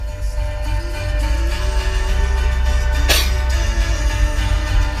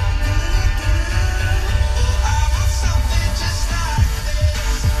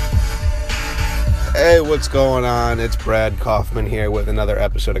what's going on? It's Brad Kaufman here with another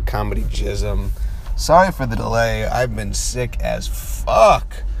episode of Comedy Jism. Sorry for the delay. I've been sick as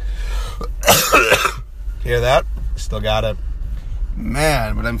fuck. Hear that? Still got it.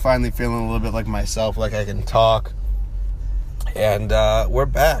 Man, but I'm finally feeling a little bit like myself, like I can talk. And we're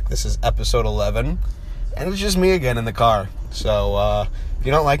back. This is episode 11. And it's just me again in the car. So if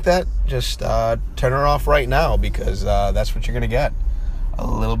you don't like that, just turn her off right now because that's what you're going to get. A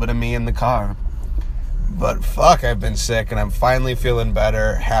little bit of me in the car. But fuck, I've been sick and I'm finally feeling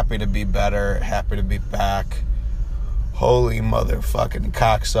better. Happy to be better. Happy to be back. Holy motherfucking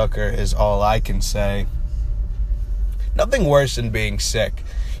cocksucker is all I can say. Nothing worse than being sick.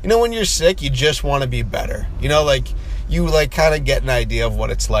 You know, when you're sick, you just want to be better. You know, like, you, like, kind of get an idea of what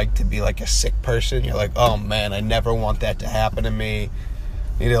it's like to be, like, a sick person. You're like, oh, man, I never want that to happen to me.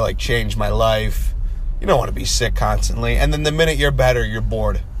 I need to, like, change my life. You don't want to be sick constantly. And then the minute you're better, you're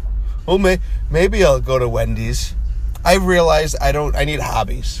bored. Well, maybe I'll go to Wendy's. I realized I need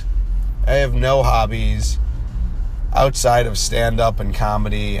hobbies. I have no hobbies outside of stand-up and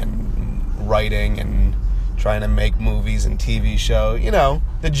comedy and writing and trying to make movies and TV show. You know,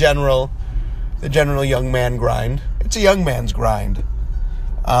 the general young man grind. It's a young man's grind.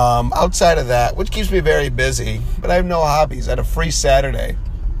 Outside of that, which keeps me very busy, but I have no hobbies. I had a free Saturday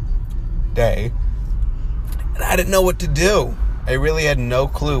day, and I didn't know what to do. I really had no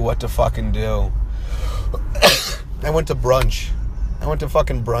clue what to fucking do. I went to brunch. I went to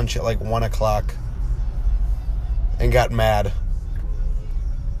fucking brunch at like 1 o'clock and got mad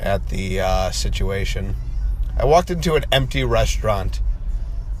at the situation. I walked into an empty restaurant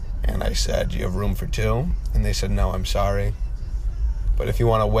and I said, do you have room for two? And they said, no, I'm sorry. But if you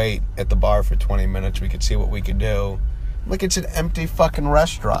want to wait at the bar for 20 minutes, we could see what we could do. I'm like, it's an empty fucking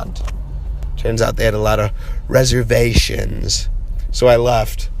restaurant. Turns out they had a lot of reservations. So I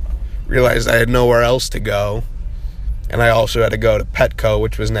left. Realized I had nowhere else to go. And I also had to go to Petco,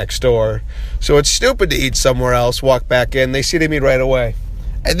 which was next door. So it's stupid to eat somewhere else, walk back in. They seated me right away.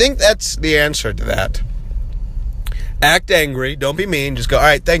 I think that's the answer to that. Act angry. Don't be mean. Just go, all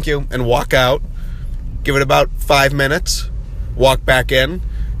right, thank you. And walk out. Give it about 5 minutes. Walk back in.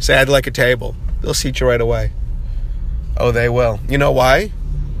 Say, I'd like a table. They'll seat you right away. Oh, they will. You know why?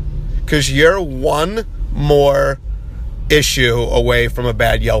 Because you're one more issue away from a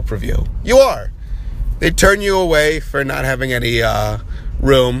bad Yelp review. You are. They turn you away for not having any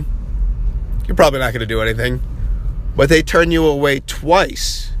room. You're probably not going to do anything. But they turn you away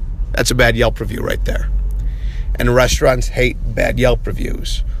twice. That's a bad Yelp review right there. And restaurants hate bad Yelp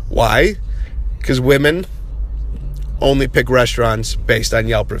reviews. Why? Because women only pick restaurants based on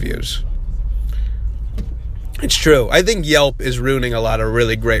Yelp reviews. It's true. I think Yelp is ruining a lot of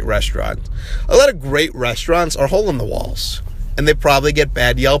really great restaurants. A lot of great restaurants are hole in the walls. And they probably get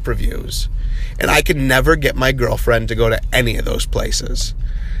bad Yelp reviews. And I could never get my girlfriend to go to any of those places.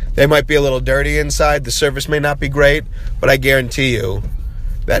 They might be a little dirty inside. The service may not be great. But I guarantee you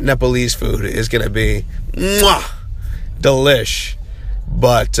that Nepalese food is going to be delish.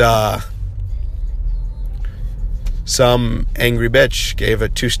 But some angry bitch gave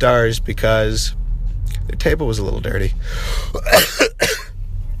it 2 stars because the table was a little dirty.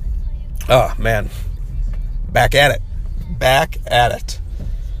 Oh, man. Back at it.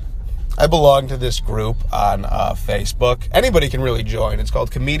 I belong to this group on Facebook. Anybody can really join. It's called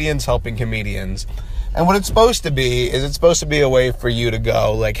Comedians Helping Comedians. And what it's supposed to be is it's supposed to be a way for you to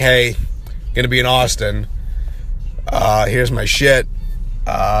go, like, hey, I'm going to be in Austin. Here's my shit.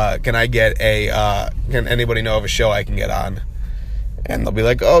 Can anybody know of a show I can get on? And they'll be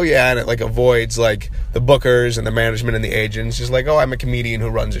like, oh, yeah, and it, like, avoids, like, the bookers and the management and the agents. Just like, oh, I'm a comedian who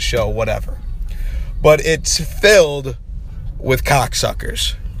runs a show, whatever. But it's filled with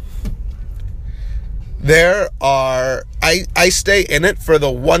cocksuckers. I stay in it for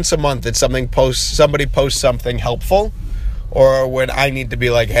the once a month that somebody posts something helpful, or when I need to be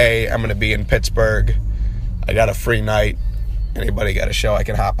like, hey, I'm going to be in Pittsburgh. I got a free night. Anybody got a show I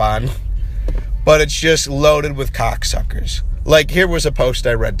can hop on? But it's just loaded with cocksuckers. Like, here was a post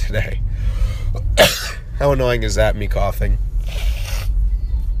I read today. How annoying is that, me coughing?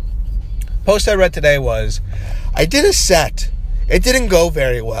 Post I read today was, I did a set. It didn't go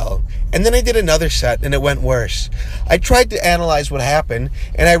very well. And then I did another set, and it went worse. I tried to analyze what happened,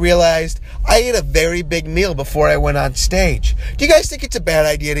 and I realized I ate a very big meal before I went on stage. Do you guys think it's a bad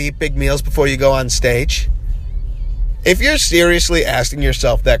idea to eat big meals before you go on stage? If you're seriously asking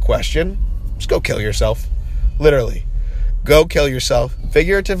yourself that question, just go kill yourself. Literally. Go kill yourself.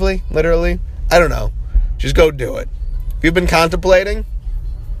 Figuratively? Literally? I don't know. Just go do it. If you've been contemplating,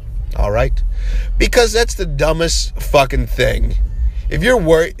 all right. Because that's the dumbest fucking thing. If you're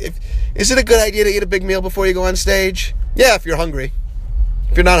worried, is it a good idea to eat a big meal before you go on stage? Yeah, if you're hungry.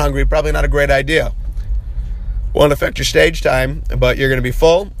 If you're not hungry, probably not a great idea. Won't affect your stage time, but you're going to be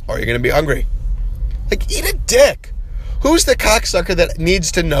full or you're going to be hungry. Like, eat a dick. Who's the cocksucker that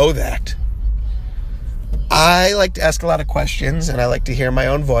needs to know that? I like to ask a lot of questions, and I like to hear my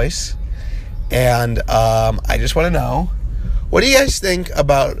own voice. And I just want to know, what do you guys think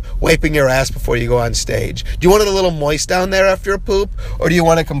about wiping your ass before you go on stage? Do you want it a little moist down there after a poop? Or do you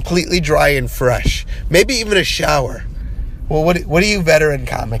want it completely dry and fresh? Maybe even a shower. Well, what do you veteran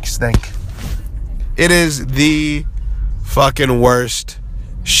comics think? It is the fucking worst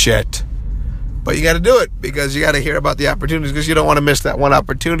shit. But you got to do it because you got to hear about the opportunities, because you don't want to miss that one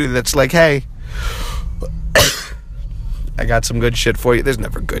opportunity that's like, hey, I got some good shit for you. There's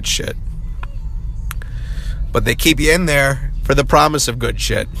never good shit. But they keep you in there for the promise of good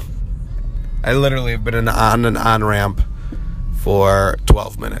shit. I literally have been on an on-ramp for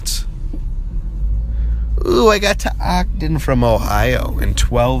 12 minutes. Ooh, I got to Ogden from Ohio in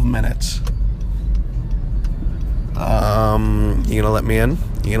 12 minutes. You gonna let me in?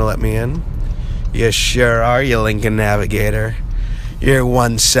 You gonna let me in? You sure are, you Lincoln Navigator. You're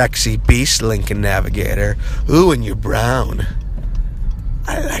one sexy beast, Lincoln Navigator. Ooh, and you're brown.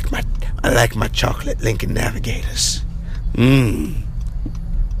 I like my chocolate Lincoln Navigators. You's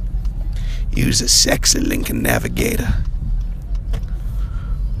a sexy Lincoln Navigator.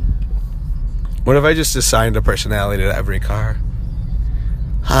 What if I just assigned a personality to every car?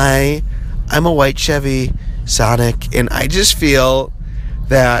 Hi, I'm a white Chevy Sonic, and I just feel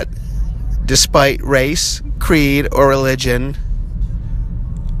that despite race, creed, or religion,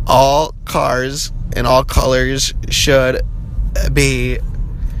 all cars in all colors should be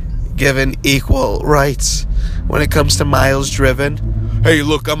given equal rights when it comes to miles driven. Hey,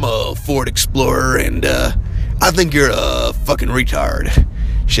 look, I'm a Ford Explorer, and I think you're a fucking retard,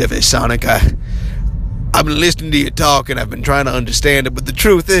 Chevy Sonic. I've been listening to you talk, and I've been trying to understand it, but the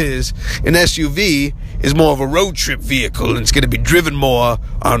truth is, an SUV is more of a road trip vehicle, and it's going to be driven more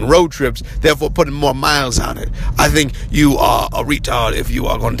on road trips, therefore putting more miles on it. I think you are a retard if you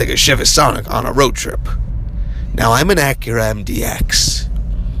are going to take a Chevy Sonic on a road trip. Now, I'm an Acura MDX,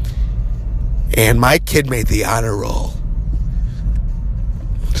 and my kid made the honor roll.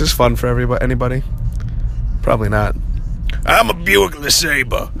 Is this fun for anybody? Probably not. I'm a Buick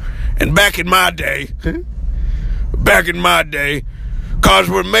LeSabre, and back in my day, cars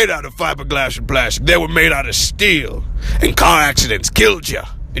were made out of fiberglass and plastic. They were made out of steel, and car accidents killed you,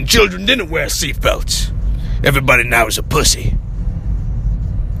 and children didn't wear seatbelts. Everybody now is a pussy.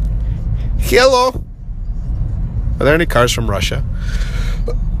 Hello. Are there any cars from Russia?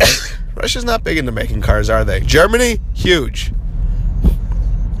 Russia's not big into making cars, are they? Germany, huge.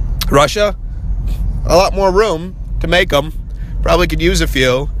 Russia, a lot more room to make them. Probably could use a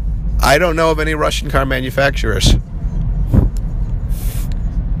few. I don't know of any Russian car manufacturers.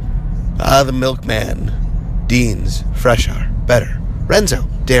 The Milkman, Dean's, Fresher, Better, Renzo,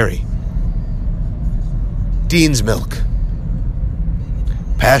 Dairy, Dean's Milk,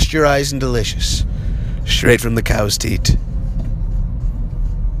 pasteurized and delicious, straight from the cow's teat,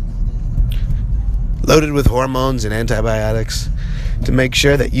 loaded with hormones and antibiotics to make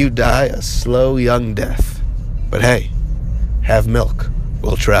sure that you die a slow, young death. But hey, have milk,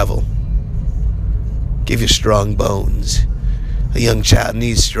 will travel, give you strong bones. A young child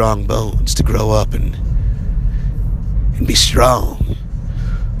needs strong bones to grow up and be strong.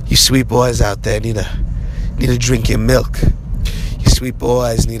 You sweet boys out there need to drink your milk. You sweet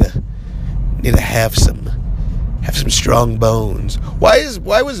boys need to have some strong bones.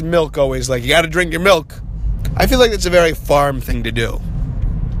 Why was milk always like, you got to drink your milk? I feel like that's a very farm thing to do.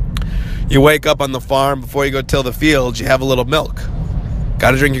 You wake up on the farm, before you go till the fields, you have a little milk.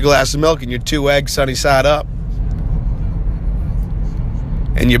 Got to drink your glass of milk and your 2 eggs sunny side up.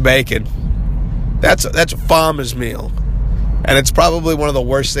 And your bacon. That's a farmer's meal. And it's probably one of the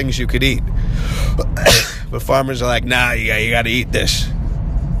worst things you could eat. But farmers are like, nah, you got to eat this.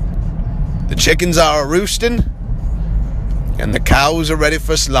 The chickens are roosting, and the cows are ready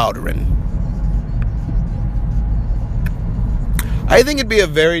for slaughtering. I think it'd be a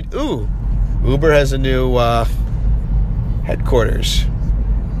very... Uber has a new headquarters.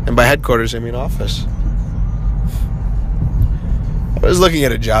 And by headquarters, I mean office. I was looking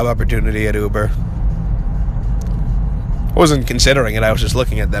at a job opportunity at Uber. I wasn't considering it, I was just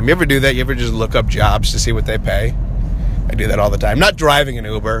looking at them. You ever do that? You ever just look up jobs to see what they pay? I do that all the time. Not driving an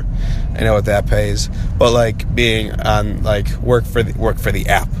Uber, I know what that pays, but like being on work for the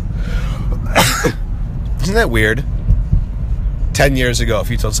app. Isn't that weird? 10 years ago, if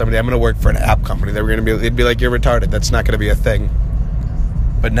you told somebody I'm going to work for an app company, they'd be like, you're retarded. That's not going to be a thing.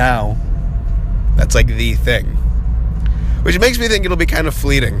 But now, that's like the thing. Which makes me think it'll be kind of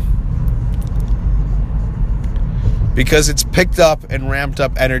fleeting. Because it's picked up and ramped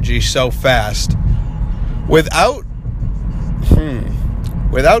up energy so fast. Without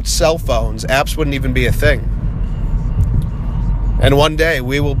cell phones, apps wouldn't even be a thing. And one day,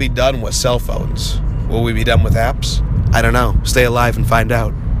 we will be done with cell phones. Will we be done with apps? I don't know. Stay alive and find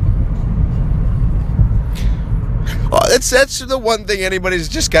out. Well, that's the one thing anybody's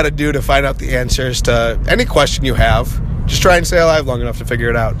just got to do to find out the answers to any question you have. Just try and stay alive long enough to figure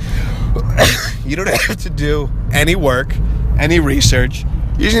it out. You don't have to do any work, any research.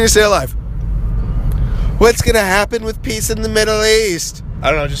 You just need to stay alive. What's going to happen with peace in the Middle East? I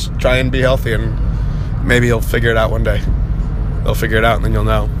don't know. Just try and be healthy, and maybe you'll figure it out one day. They'll figure it out, and then you'll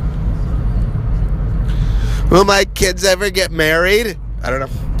know. Will my kids ever get married? I don't know.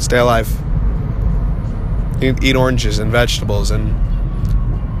 Stay alive. Eat oranges and vegetables, and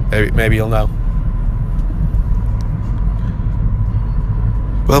maybe you'll know.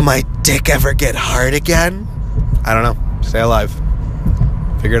 Will my dick ever get hard again? I don't know. Stay alive.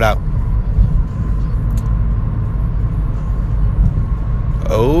 Figure it out.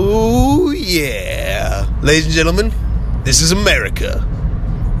 Oh, yeah. Ladies and gentlemen, this is America.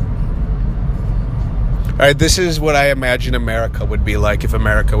 Alright, this is what I imagine America would be like if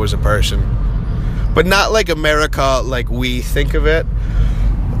America was a person. But not like America like we think of it.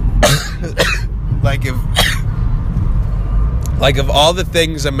 Like if all the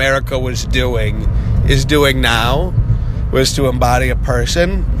things America is doing now, was to embody a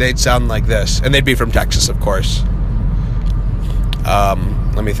person, they'd sound like this. And they'd be from Texas, of course.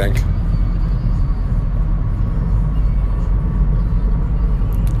 Let me think.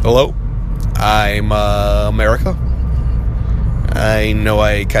 Hello? I'm America. I know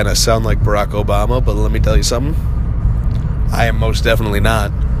I kind of sound like Barack Obama, but let me tell you something. I am most definitely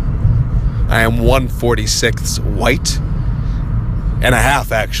not. I am 1/46 white and a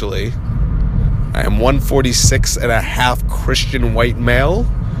half, actually. I am 1/46 and a half Christian white male,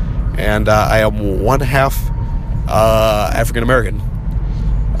 and I am 1/2 African American.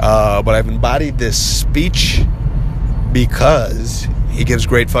 But I've embodied this speech because he gives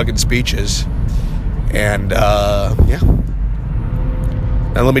great fucking speeches. And, yeah.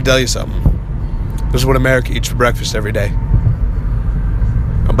 Now let me tell you something. This is what America eats for breakfast every day.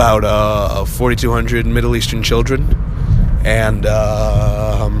 About 4,200 Middle Eastern children. And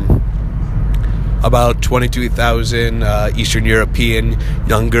about 22,000 Eastern European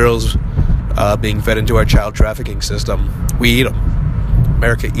young girls being fed into our child trafficking system. We eat them.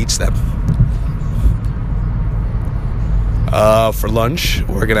 America eats them. For lunch,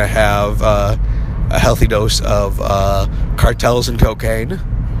 we're going to have a healthy dose of cartels and cocaine.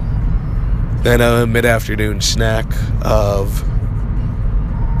 Then a mid-afternoon snack of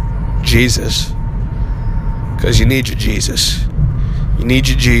Jesus. Because you need your Jesus. You need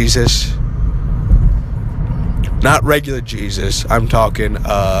your Jesus. Not regular Jesus. I'm talking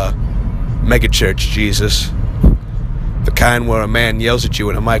megachurch Jesus. The kind where a man yells at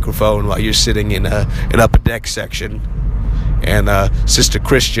you in a microphone while you're sitting in an upper deck section. And Sister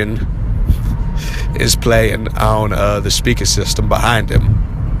Christian is playing on the speaker system behind him.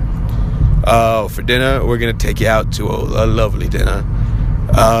 For dinner, we're going to take you out to a lovely dinner.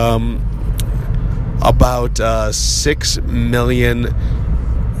 About 6 million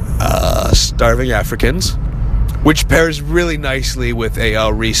starving Africans, which pairs really nicely with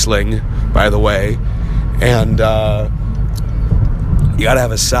a Riesling, by the way. And you gotta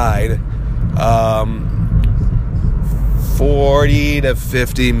have a side. 40 to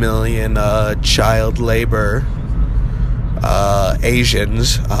 50 million child labor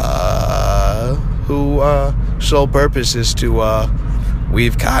Asians who sole purpose is to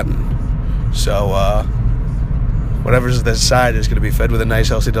weave cotton. So whatever's the side is going to be fed with a nice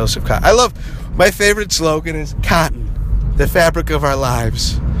healthy dose of cotton. My favorite slogan is cotton, the fabric of our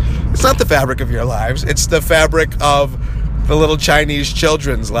lives. It's not the fabric of your lives, it's the fabric of the little Chinese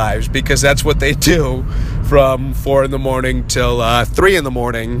children's lives, because that's what they do from 4 in the morning till 3 in the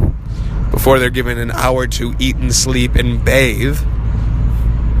morning before they're given an hour to eat and sleep and bathe.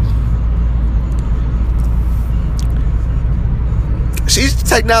 See,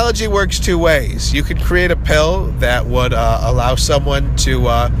 technology works two ways. You could create a pill that would allow someone to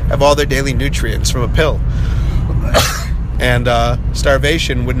have all their daily nutrients from a pill. And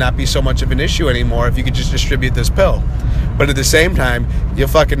starvation would not be so much of an issue anymore if you could just distribute this pill. But at the same time, you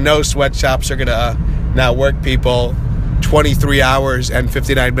fucking know sweatshops are going to now work people 23 hours and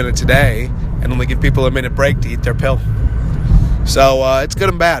 59 minutes a day and only give people a minute break to eat their pill. So it's good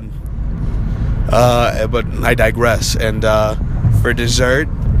and bad. But I digress. And for dessert.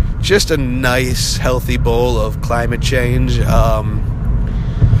 Just a nice, healthy bowl of climate change.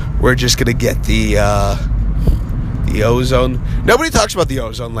 We're just going to get the ozone. Nobody talks about the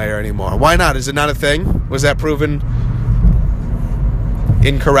ozone layer anymore. Why not? Is it not a thing? Was that proven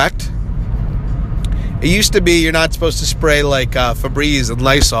incorrect? It used to be you're not supposed to spray like Febreze and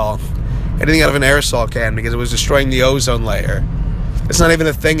Lysol, anything out of an aerosol can, because it was destroying the ozone layer. It's not even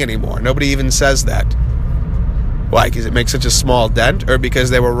a thing anymore. Nobody even says that. Why? Because it makes such a small dent, or because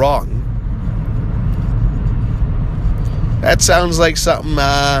they were wrong? That sounds like something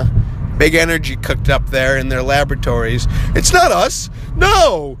Big Energy cooked up there in their laboratories. It's not us.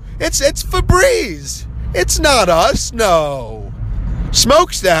 No, it's Febreze. It's not us. No.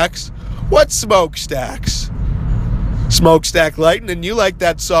 Smokestacks? What smokestacks? Smokestack Lightning, you like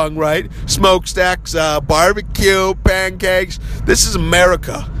that song, right? Smokestacks, barbecue, pancakes. This is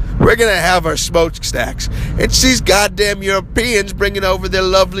America. We're going to have our smokestacks. It's these goddamn Europeans bringing over their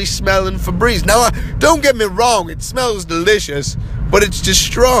lovely smelling Febreze. Now, don't get me wrong, it smells delicious, but it's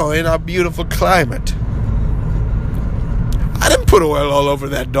destroying our beautiful climate. I didn't put oil all over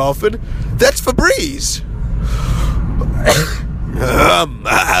that dolphin. That's Febreze.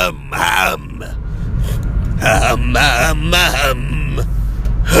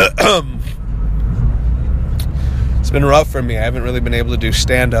 It's been rough for me. I haven't really been able to do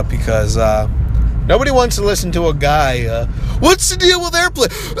stand-up because nobody wants to listen to a guy. What's the deal with airplane?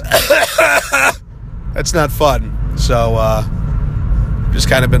 That's not fun. So just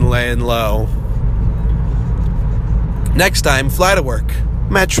kind of been laying low. Next time, fly to work.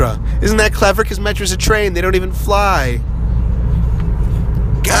 Metro. Isn't that clever? Because Metro's a train. They don't even fly.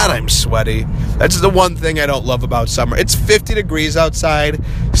 God, I'm sweaty. That's the one thing I don't love about summer. It's 50 degrees outside,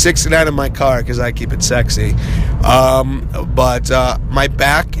 69 in my car because I keep it sexy. But my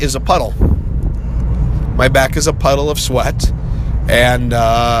back is a puddle. My back is a puddle of sweat. And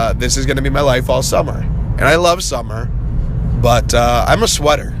this is going to be my life all summer. And I love summer. But I'm a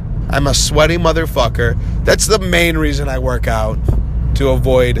sweater. I'm a sweaty motherfucker. That's the main reason I work out. To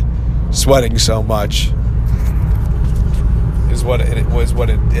avoid sweating so much. Is what it was. What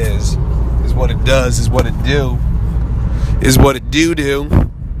it is. Is what it does. Is what it do. Is what it do.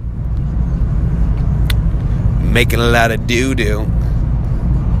 Making a lot of doo-doo.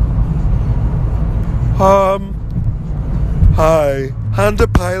 Hi. Honda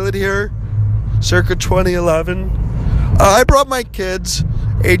Pilot here. Circa 2011. I brought my kids,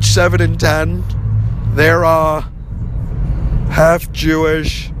 age 7 and 10. They're half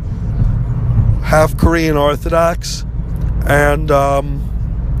Jewish, half Korean Orthodox. And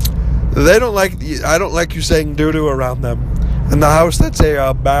they don't like. I don't like you saying doo-doo around them. In the house, that's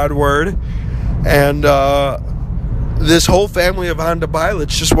a bad word. And this whole family of Honda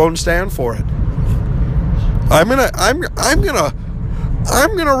pilots just won't stand for it. I'm gonna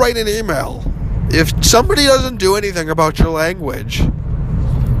write an email if somebody doesn't do anything about your language.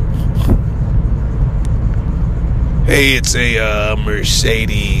 Hey, it's a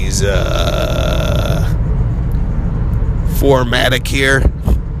Mercedes 4MATIC here,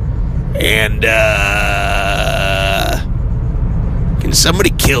 and can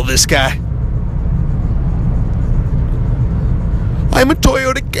somebody kill this guy? I'm a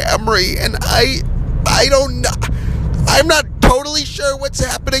Toyota Camry, and I don't know. I'm not totally sure what's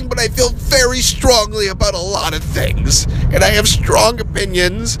happening, but I feel very strongly about a lot of things, and I have strong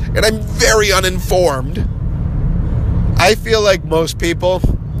opinions, and I'm very uninformed. I feel like most people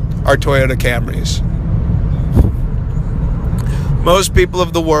are Toyota Camrys. Most people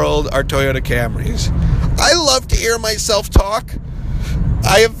of the world are Toyota Camrys. I love to hear myself talk.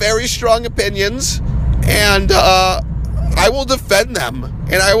 I have very strong opinions, and I will defend them.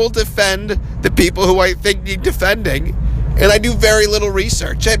 And I will defend the people who I think need defending. And I do very little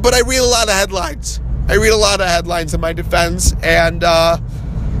research. But I read a lot of headlines. I read a lot of headlines in my defense. And,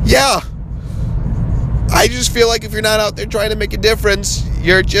 yeah. I just feel like if you're not out there trying to make a difference,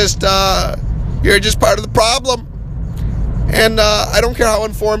 you're just part of the problem. And I don't care how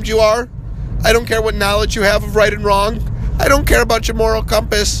informed you are. I don't care what knowledge you have of right and wrong. I don't care about your moral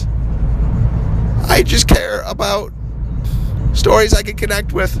compass. I just care about stories I can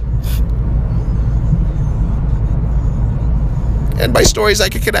connect with. And by stories I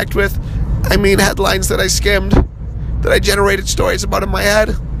can connect with, I mean headlines that I skimmed, that I generated stories about in my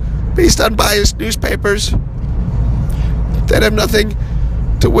head, based on biased newspapers that have nothing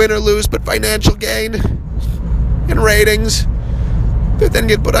to win or lose but financial gain and ratings, that then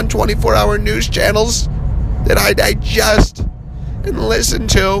get put on 24-hour news channels that I digest and listen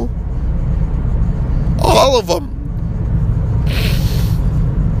to. All of them.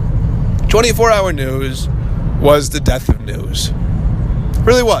 24-hour news was the death of news.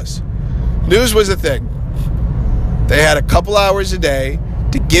 Really was. News was a thing. They had a couple hours a day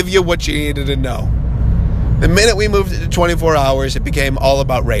to give you what you needed to know. The minute we moved it to 24 hours, it became all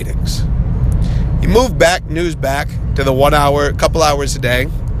about ratings. You move news back to the 1 hour, couple hours a day,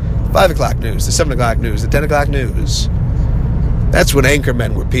 5 o'clock news, the 7 o'clock news, the 10 o'clock news. That's when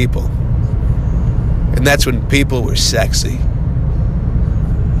anchormen were people. And that's when people were sexy.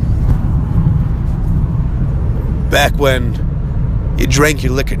 Back when you drank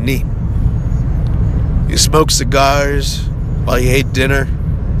your liquor neat. You smoked cigars while you ate dinner.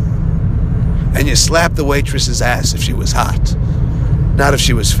 And you slapped the waitress's ass if she was hot. Not if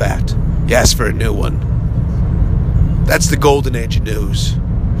she was fat. You asked for a new one. That's the golden age of news.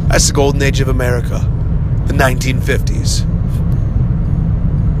 That's the golden age of America. The 1950s.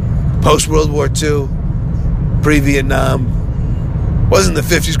 Post-World War II. Pre-Vietnam. Wasn't the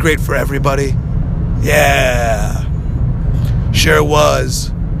 50s great for everybody? Yeah. Sure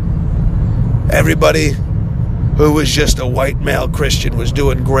was. Everybody who was just a white male Christian was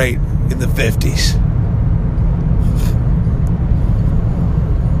doing great in the 50s.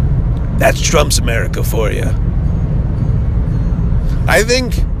 That's Trump's America for you. I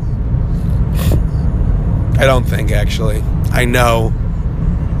don't think, actually. I know.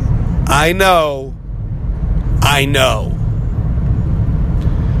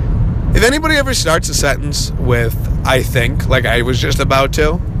 If anybody ever starts a sentence with, I think, like I was just about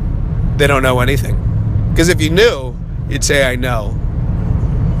to, they don't know anything. Because if you knew, you'd say, I know.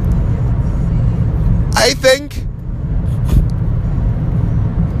 I think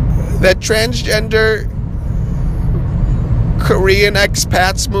that transgender Korean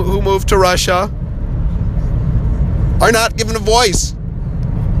expats who moved to Russia are not given a voice.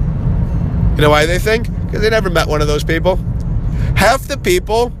 You know why they think? Because they never met one of those people. Half the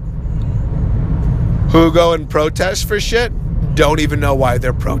people who go and protest for shit don't even know why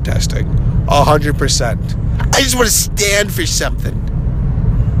they're protesting. 100%. I just want to stand for something.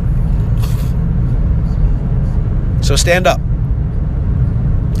 So stand up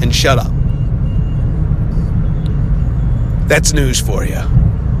and shut up. That's news for you.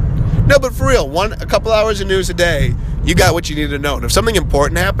 No, but for real, a couple hours of news a day, you got what you needed to know. And if something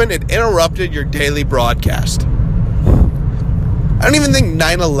important happened, it interrupted your daily broadcast. I don't even think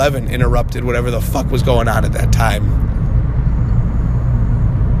 9/11 interrupted whatever the fuck was going on at that time.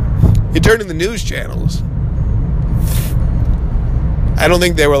 You turn to the news channels. I don't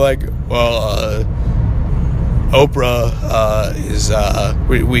think they were like, well, Oprah is,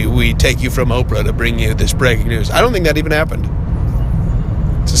 we take you from Oprah to bring you this breaking news. I don't think that even happened.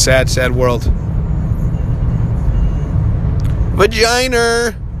 It's a sad, sad world.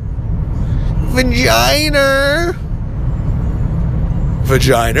 Vagina.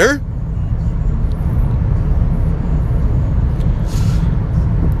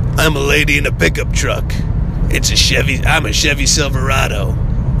 I'm a lady in a pickup truck. I'm a Chevy Silverado.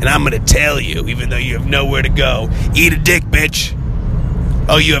 And I'm going to tell you, even though you have nowhere to go, eat a dick, bitch.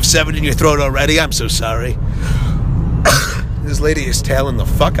 Oh, you have 7 in your throat already? I'm so sorry. This lady is tailing the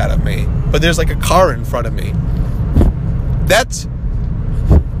fuck out of me. But there's like a car in front of me. That's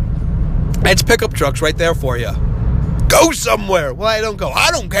pickup trucks right there for you. Go somewhere. Well, I don't go.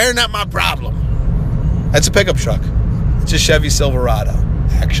 I don't care. Not my problem. That's a pickup truck. It's a Chevy Silverado,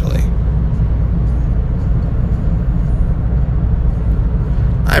 actually.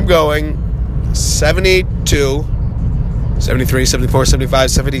 I'm going 72, 73, 74,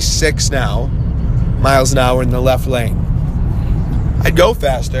 75, 76 now miles an hour in the left lane. I'd go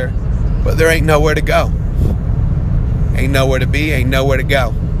faster, but there ain't nowhere to go. Ain't nowhere to be, ain't nowhere to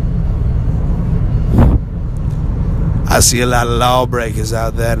go. I see a lot of lawbreakers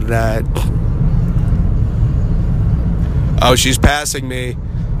out there tonight. Oh, she's passing me.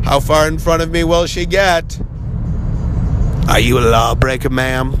 How far in front of me will she get? Are you a lawbreaker,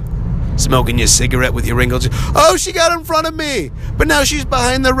 ma'am? Smoking your cigarette with your wrinkles? Oh, she got in front of me. But now she's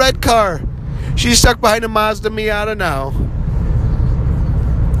behind the red car. She's stuck behind a Mazda Miata now.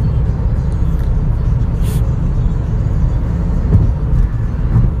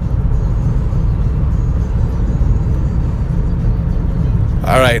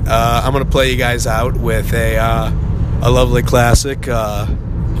 All right, I'm going to play you guys out with a lovely classic.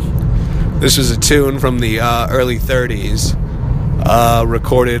 This was a tune from the early 30s,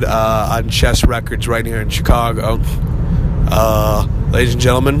 recorded on Chess Records right here in Chicago. Ladies and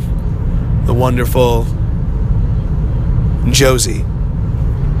gentlemen, the wonderful Josie.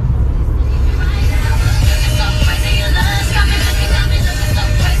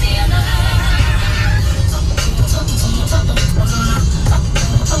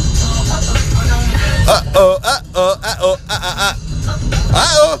 Uh-oh, uh-oh, uh-oh, uh-uh, uh.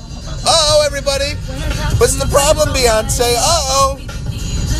 Uh-oh. Uh-oh, everybody. What's the problem, Beyonce? Uh-oh.